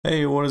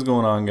Hey, what is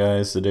going on,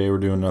 guys? Today we're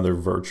doing another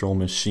virtual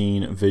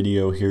machine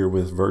video here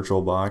with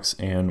VirtualBox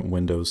and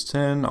Windows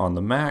 10 on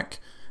the Mac.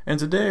 And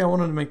today I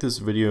wanted to make this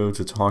video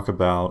to talk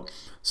about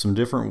some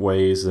different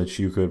ways that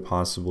you could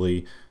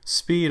possibly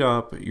speed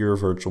up your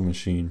virtual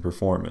machine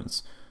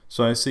performance.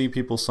 So I see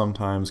people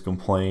sometimes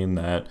complain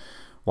that,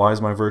 why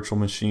is my virtual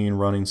machine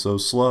running so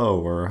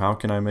slow? Or how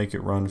can I make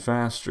it run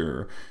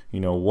faster?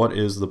 What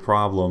is the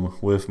problem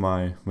with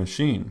my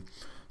machine?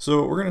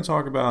 So we're going to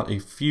talk about a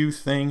few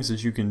things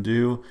that you can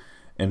do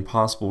and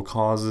possible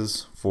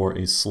causes for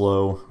a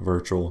slow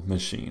virtual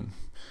machine.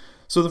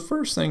 So the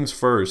first things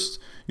first,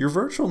 your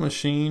virtual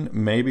machine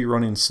may be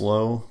running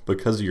slow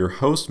because of your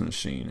host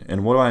machine.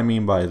 And what do I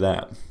mean by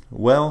that?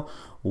 Well,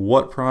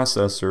 what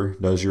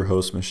processor does your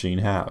host machine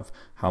have?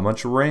 How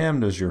much RAM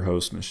does your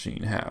host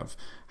machine have?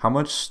 How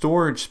much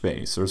storage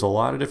space? There's a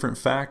lot of different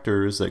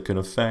factors that could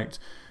affect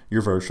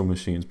your virtual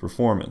machine's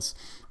performance.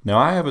 Now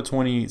I have a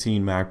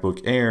 2018 MacBook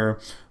Air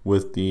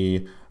with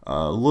the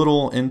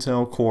little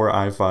Intel Core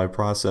i5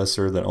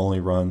 processor that only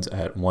runs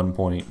at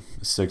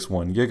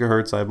 1.61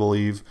 gigahertz, I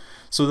believe.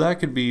 So that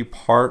could be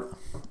part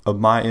of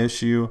my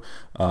issue.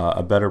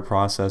 A better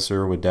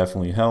processor would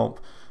definitely help,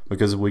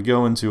 because if we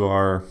go into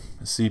our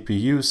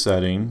CPU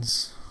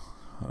settings,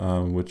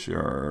 which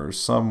are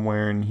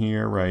somewhere in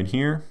here, right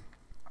here,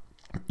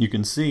 you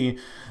can see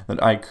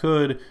that I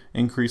could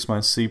increase my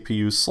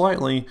CPU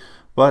slightly,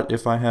 but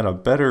if I had a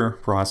better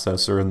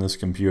processor in this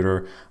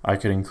computer, I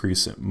could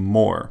increase it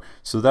more.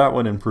 So that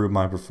would improve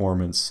my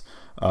performance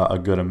a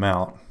good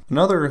amount.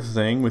 Another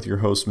thing with your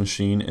host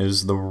machine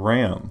is the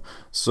RAM.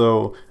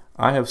 So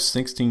I have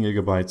 16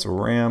 gigabytes of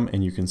RAM,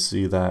 and you can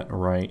see that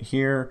right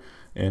here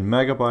in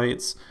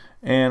megabytes.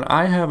 And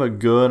I have a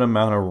good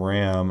amount of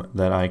RAM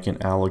that I can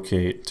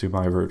allocate to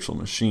my virtual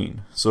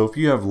machine. So if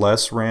you have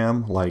less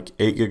RAM, like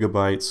 8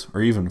 gigabytes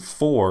or even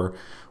 4,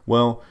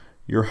 well,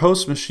 your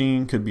host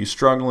machine could be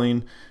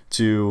struggling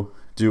to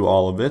do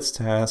all of its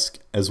tasks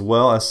as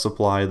well as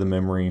supply the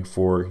memory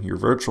for your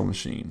virtual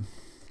machine.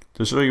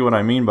 To show you what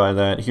I mean by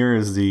that, here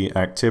is the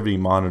activity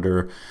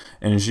monitor,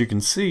 and as you can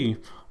see,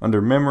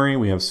 under memory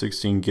we have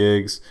 16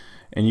 gigs,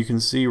 and you can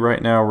see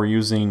right now we're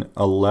using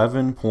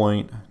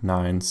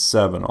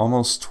 11.97,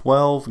 almost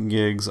 12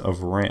 gigs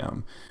of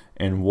RAM.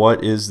 And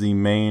what is the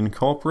main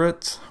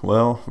culprit?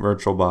 Well,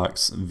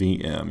 VirtualBox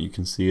VM. You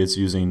can see it's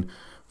using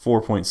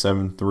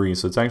 4.73,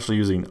 so it's actually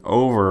using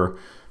over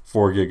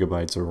 4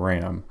 gigabytes of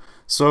RAM.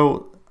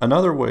 So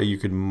another way you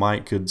could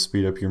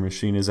speed up your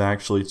machine is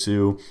actually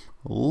to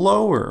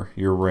lower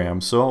your RAM.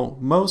 So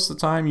most of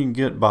the time you can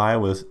get by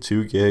with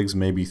 2 gigs,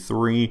 maybe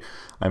 3.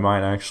 I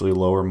might actually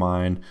lower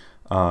mine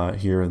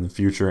here in the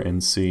future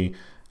and see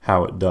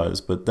how it does,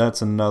 but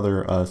that's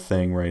another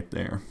thing right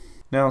there.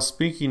 Now,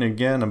 speaking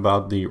again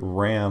about the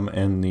RAM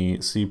and the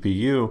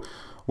CPU,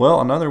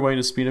 well, another way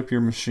to speed up your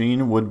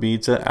machine would be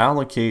to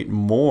allocate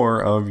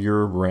more of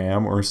your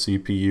RAM or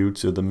CPU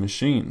to the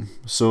machine.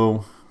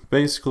 So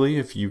basically,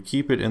 if you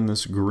keep it in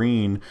this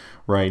green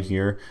right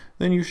here,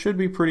 then you should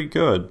be pretty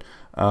good.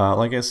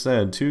 Like I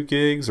said, 2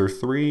 gigs or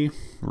 3,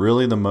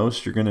 really the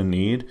most you're going to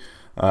need.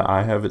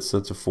 I have it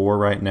set to 4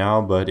 right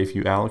now, but if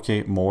you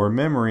allocate more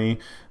memory,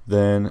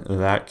 then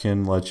that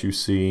can let you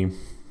see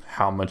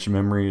how much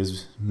memory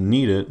is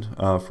needed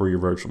for your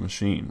virtual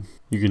machine.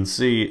 You can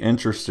see,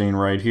 interesting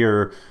right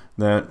here,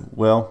 that,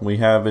 well, we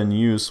have in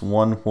use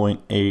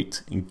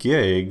 1.8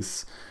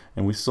 gigs,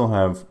 and we still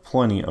have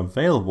plenty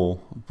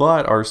available,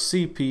 but our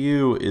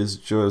CPU is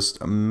just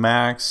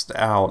maxed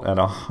out at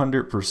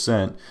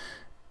 100%,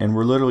 and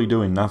we're literally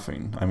doing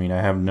nothing. I mean,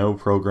 I have no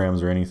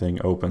programs or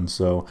anything open,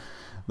 so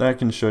that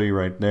can show you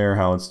right there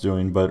how it's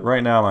doing. But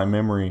right now my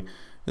memory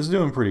is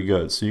doing pretty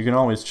good, so you can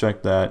always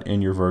check that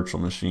in your virtual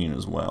machine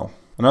as well.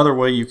 Another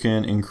way you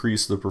can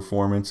increase the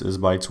performance is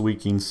by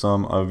tweaking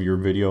some of your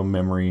video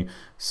memory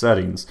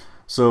settings.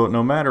 So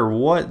no matter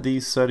what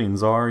these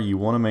settings are, you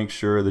want to make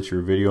sure that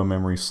your video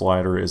memory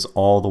slider is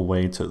all the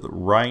way to the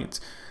right.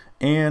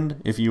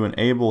 And if you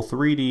enable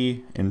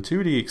 3D and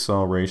 2D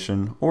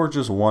acceleration, or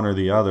just one or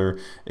the other,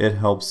 it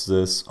helps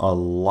this a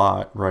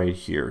lot right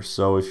here.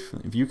 So if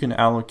you can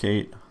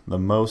allocate the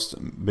most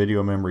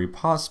video memory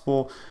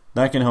possible,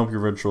 that can help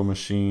your virtual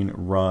machine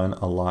run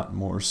a lot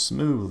more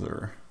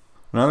smoother.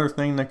 Another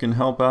thing that can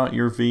help out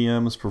your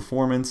VM's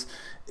performance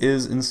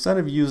is, instead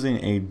of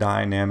using a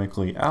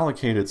dynamically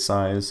allocated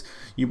size,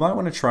 you might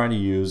want to try to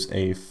use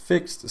a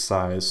fixed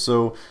size.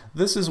 So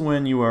this is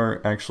when you are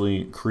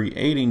actually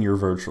creating your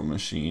virtual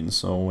machine.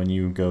 So when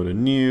you go to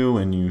new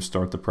and you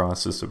start the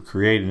process of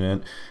creating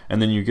it,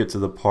 and then you get to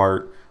the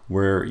part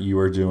where you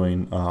are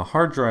doing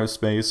hard drive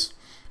space,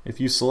 if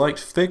you select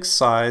fixed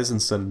size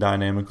instead of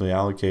dynamically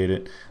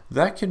allocated,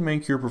 that can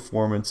make your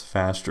performance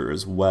faster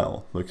as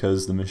well,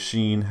 because the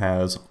machine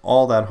has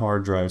all that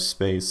hard drive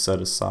space set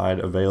aside,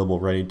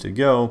 available, ready to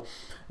go,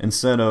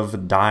 instead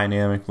of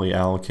dynamically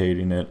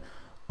allocating it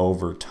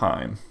over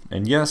time.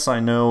 And yes,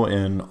 I know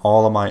in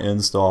all of my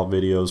install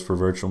videos for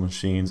virtual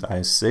machines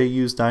I say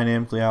use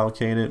dynamically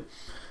allocated,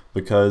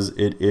 because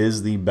it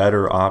is the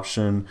better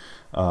option,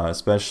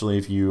 especially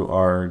if you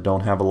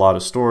don't have a lot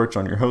of storage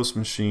on your host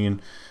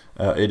machine.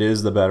 It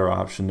is the better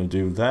option to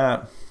do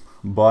that,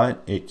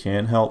 but it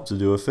can help to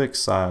do a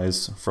fixed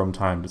size from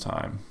time to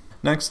time.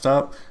 Next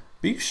up,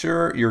 be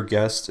sure your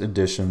guest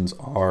editions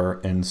are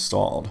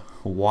installed.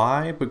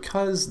 Why?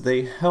 Because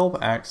they help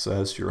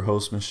access your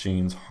host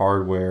machine's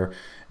hardware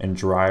and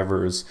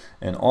drivers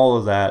and all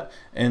of that,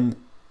 and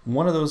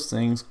one of those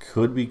things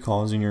could be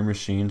causing your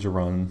machine to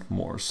run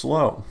more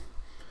slow.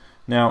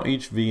 Now,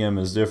 each VM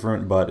is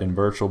different, but in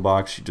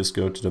VirtualBox you just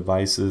go to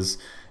Devices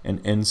and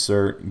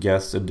insert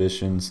Guest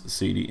Editions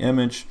CD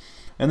image,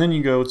 and then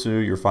you go to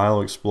your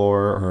File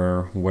Explorer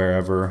or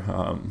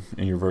wherever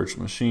in your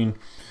virtual machine,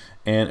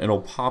 and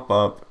it'll pop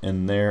up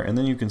in there, and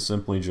then you can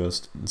simply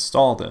just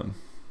install them.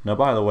 Now,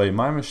 by the way,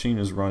 my machine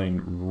is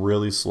running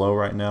really slow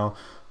right now,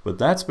 but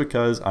that's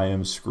because I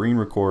am screen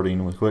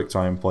recording with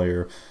QuickTime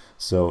Player,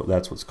 so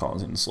that's what's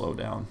causing the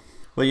slowdown.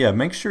 But yeah,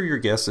 make sure your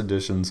guest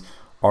editions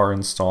are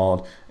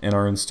installed and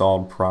are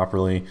installed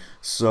properly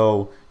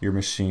so your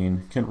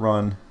machine can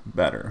run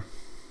better.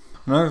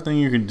 Another thing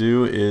you can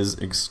do is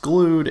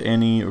exclude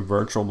any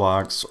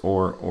VirtualBox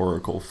or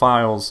Oracle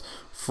files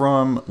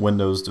from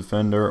Windows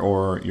Defender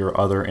or your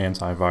other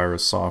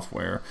antivirus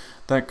software.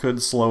 That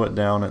could slow it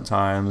down at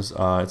times.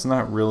 It's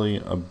not really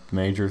a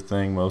major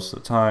thing most of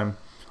the time.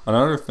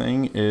 Another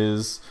thing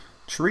is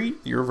treat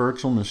your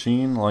virtual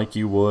machine like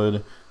you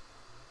would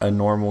a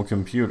normal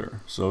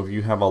computer. So if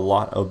you have a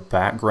lot of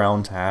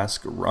background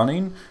tasks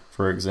running,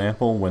 for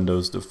example,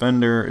 Windows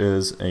Defender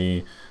is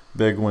a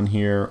big one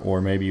here,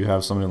 or maybe you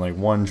have something like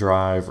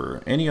OneDrive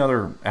or any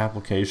other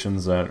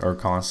applications that are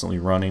constantly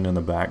running in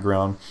the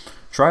background,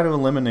 try to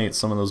eliminate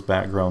some of those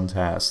background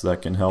tasks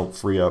that can help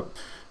free up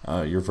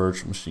your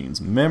virtual machine's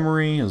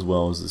memory as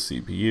well as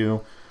the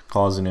CPU,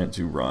 causing it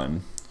to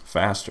run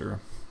faster.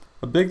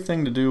 A big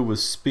thing to do with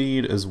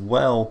speed as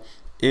well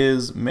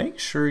is make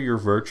sure your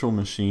virtual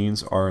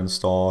machines are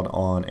installed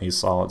on a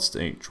solid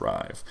state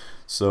drive.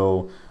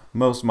 So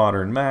most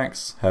modern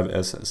Macs have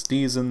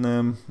SSDs in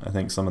them. I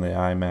think some of the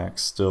iMacs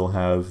still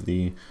have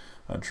the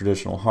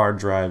traditional hard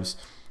drives.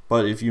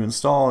 But if you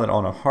install it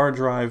on a hard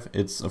drive,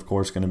 it's of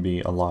course going to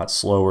be a lot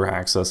slower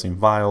accessing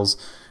files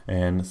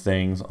and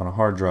things on a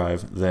hard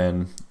drive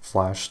than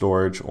flash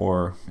storage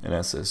or an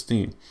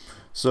SSD.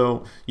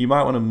 So you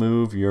might want to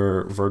move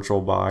your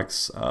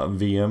VirtualBox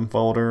VM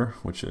folder,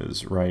 which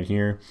is right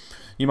here.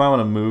 You might want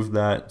to move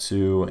that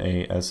to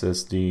a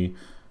SSD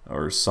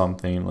or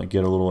something, like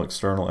get a little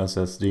external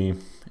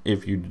SSD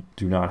if you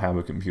do not have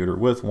a computer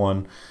with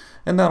one,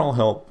 and that'll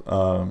help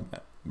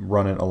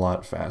run it a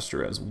lot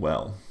faster as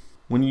well.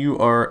 When you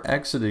are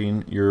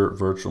exiting your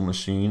virtual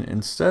machine,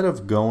 instead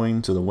of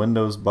going to the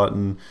Windows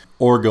button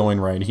or going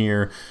right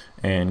here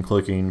and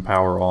clicking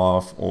power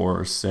off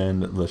or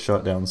send the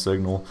shutdown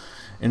signal,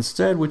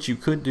 instead what you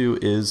could do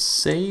is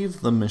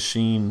save the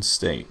machine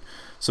state.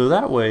 So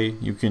that way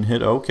you can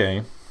hit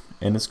OK,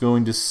 and it's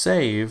going to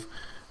save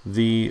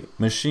the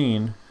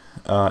machine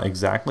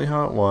exactly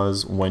how it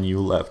was when you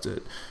left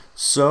it.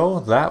 So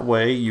that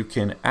way you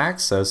can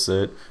access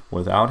it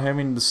without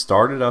having to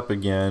start it up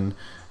again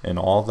and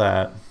all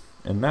that,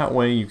 and that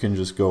way you can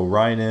just go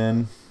right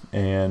in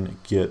and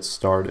get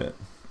started.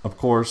 Of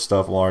course,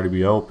 stuff will already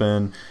be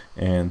open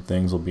and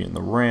things will be in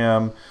the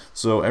RAM,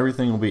 so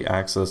everything will be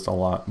accessed a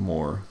lot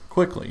more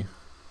quickly.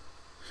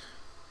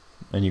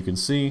 And you can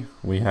see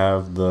we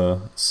have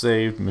the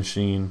saved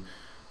machine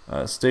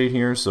state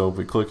here, so if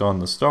we click on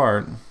the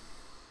start,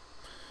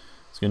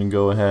 it's going to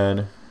go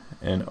ahead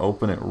and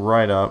open it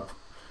right up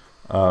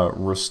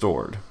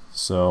restored.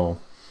 So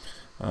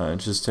it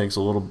just takes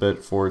a little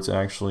bit for it to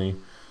actually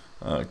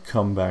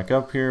come back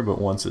up here, but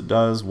once it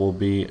does, will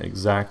be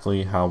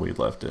exactly how we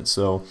left it.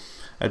 So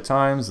at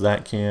times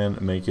that can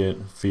make it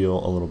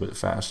feel a little bit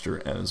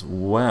faster as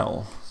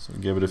well. So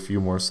give it a few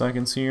more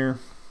seconds here.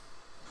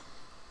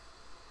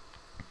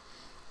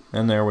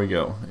 And there we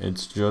go.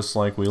 It's just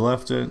like we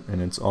left it, and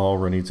it's all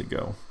ready to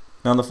go.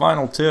 Now the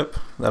final tip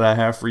that I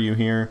have for you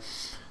here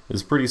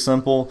is pretty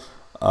simple.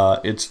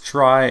 It's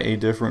try a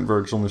different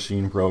virtual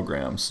machine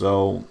program.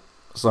 So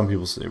some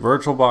people say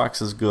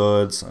VirtualBox is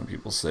good, some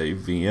people say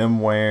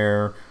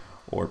VMware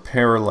or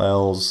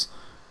Parallels.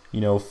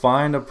 You know,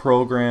 find a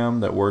program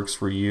that works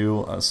for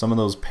you. Some of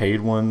those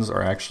paid ones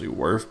are actually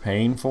worth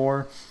paying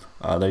for.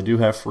 They do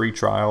have free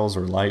trials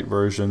or light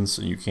versions,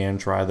 so you can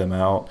try them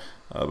out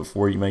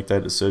before you make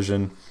that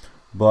decision.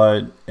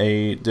 But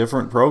a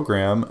different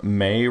program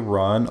may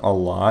run a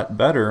lot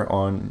better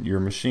on your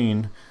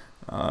machine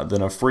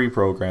than a free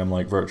program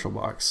like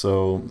VirtualBox.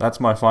 So that's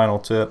my final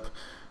tip,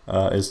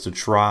 is to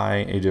try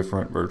a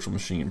different virtual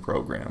machine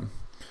program.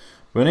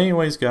 But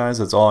anyways, guys,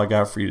 that's all I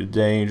got for you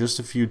today. Just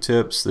a few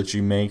tips that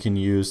you can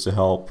use to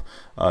help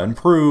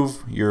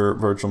improve your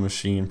virtual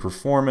machine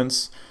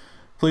performance.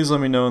 Please let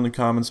me know in the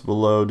comments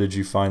below, did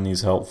you find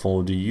these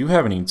helpful? Do you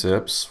have any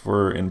tips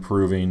for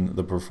improving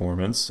the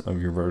performance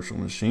of your virtual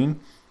machine?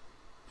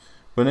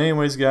 But But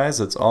anyways guys,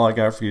 that's all I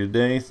got for you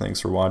today.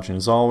 Thanks for watching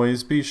as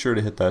always. Be sure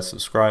to hit that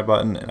subscribe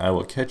button and I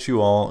will catch you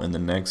all in the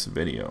next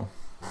video.